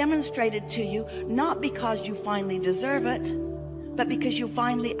it is demonstrated to you, not because you finally deserve it, but because you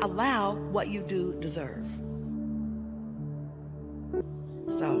finally allow what you do deserve.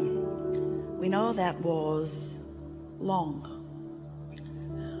 So we know that was long.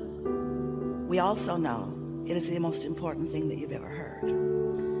 We also know it is the most important thing that you've ever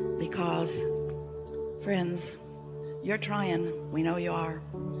heard, because, friends, you're trying, we know you are,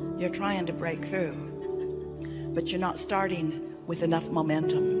 you're trying to break through, but you're not starting with enough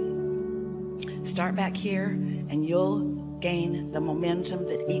momentum. Start back here and you'll gain the momentum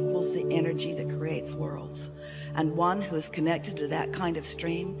that equals the energy that creates worlds. And one who is connected to that kind of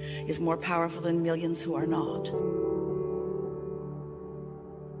stream is more powerful than millions who are not.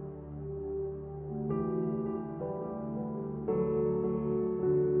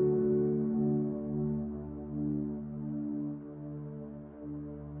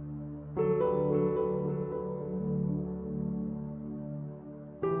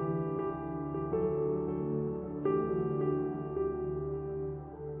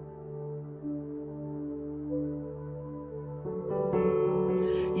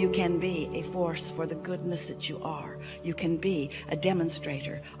 You can be a force for the goodness that you are. You can be a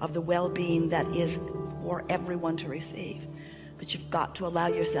demonstrator of the well-being that is for everyone to receive. But you've got to allow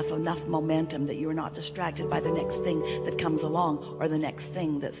yourself enough momentum that you're not distracted by the next thing that comes along, or the next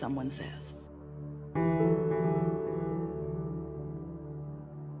thing that someone says.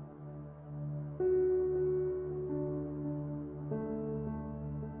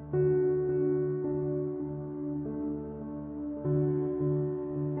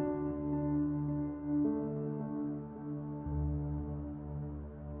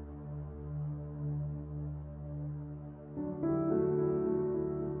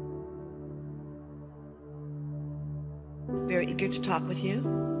 Very eager to talk with you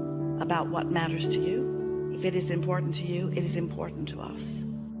about what matters to you. If it is important to you, it is important to us.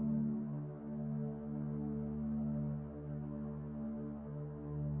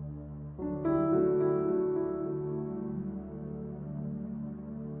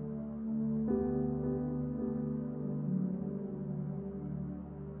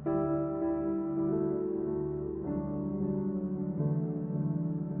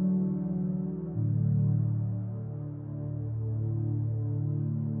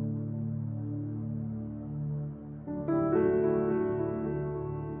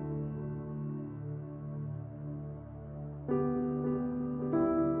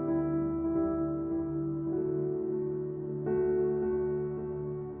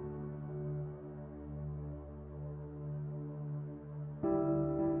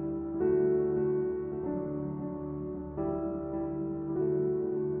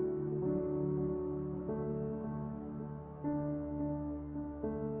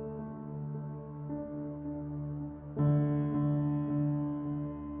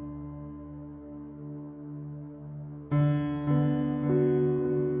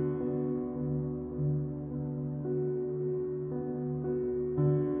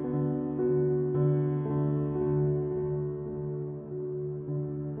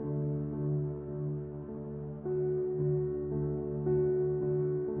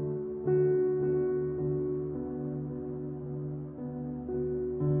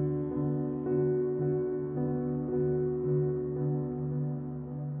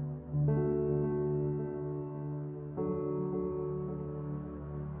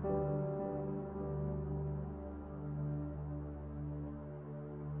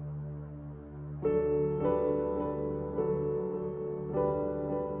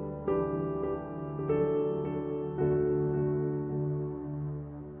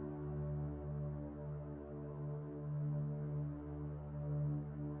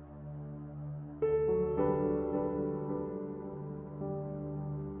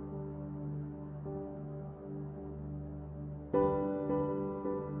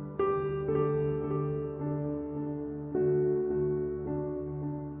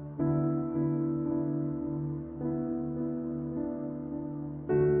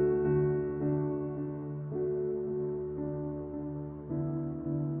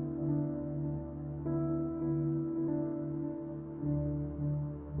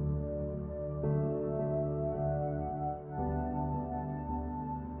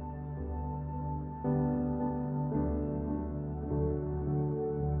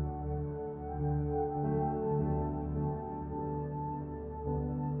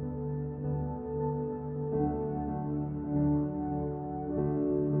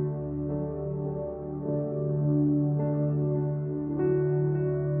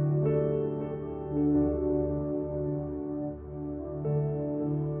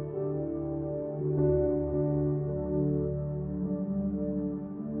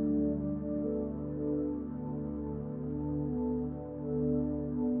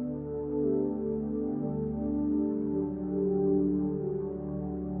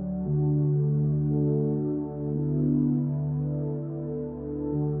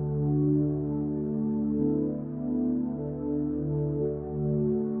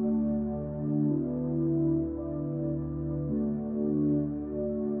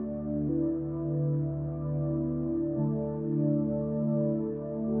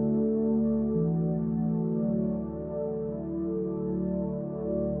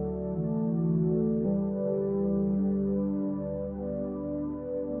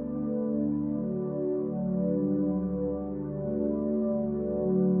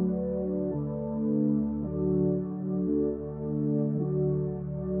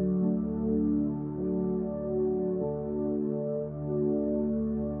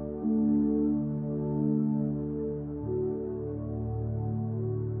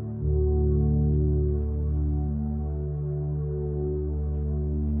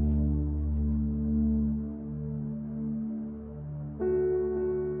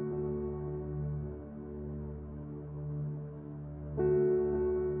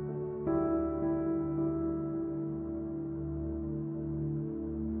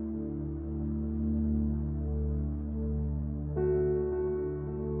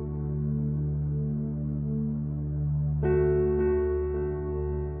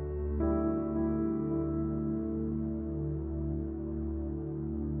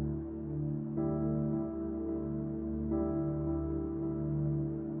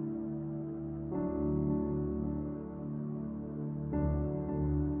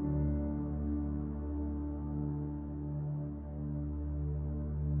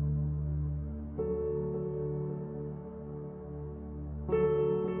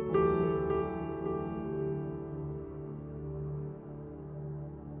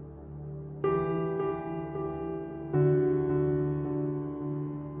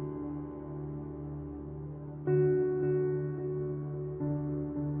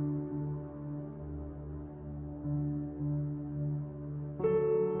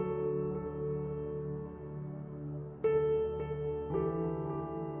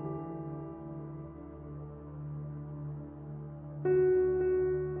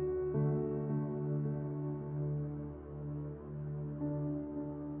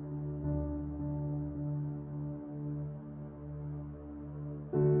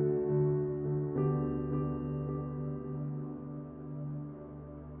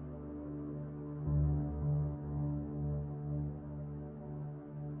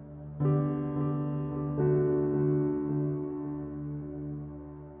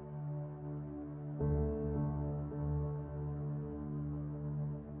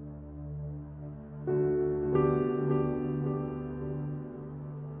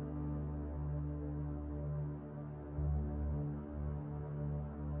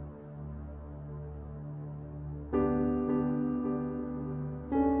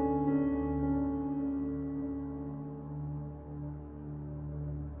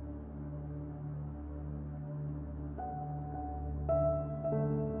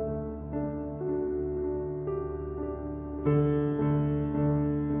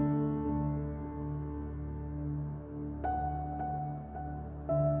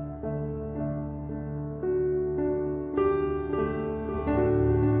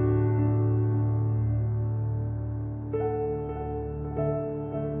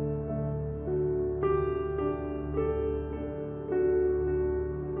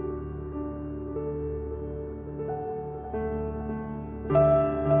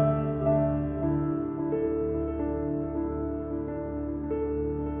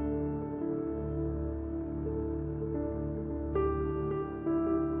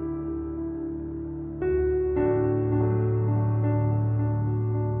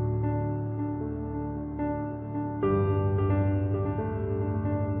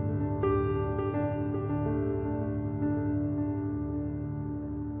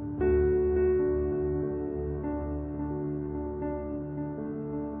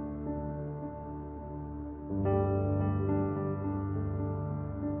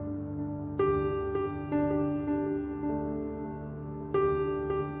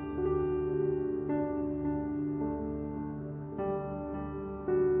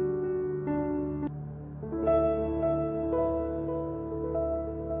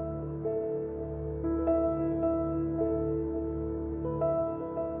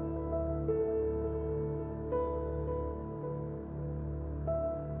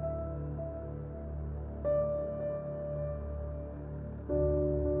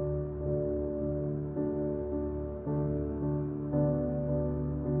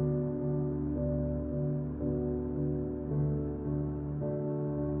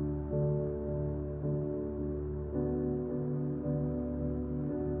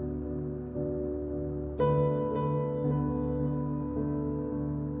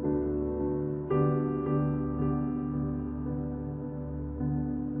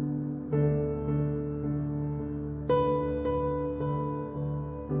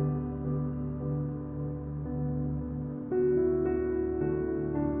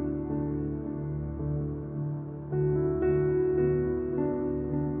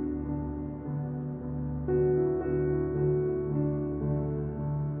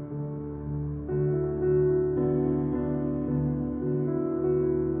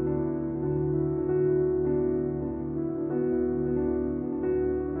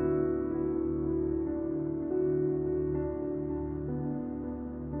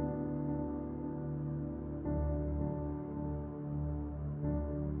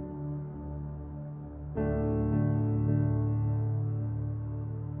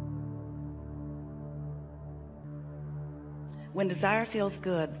 When desire feels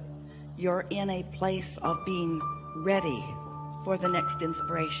good, you're in a place of being ready for the next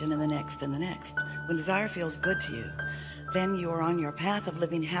inspiration and the next and the next. When desire feels good to you, then you are on your path of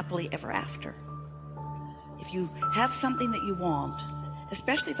living happily ever after. If you have something that you want,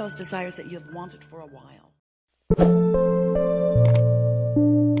 especially those desires that you have wanted for a while,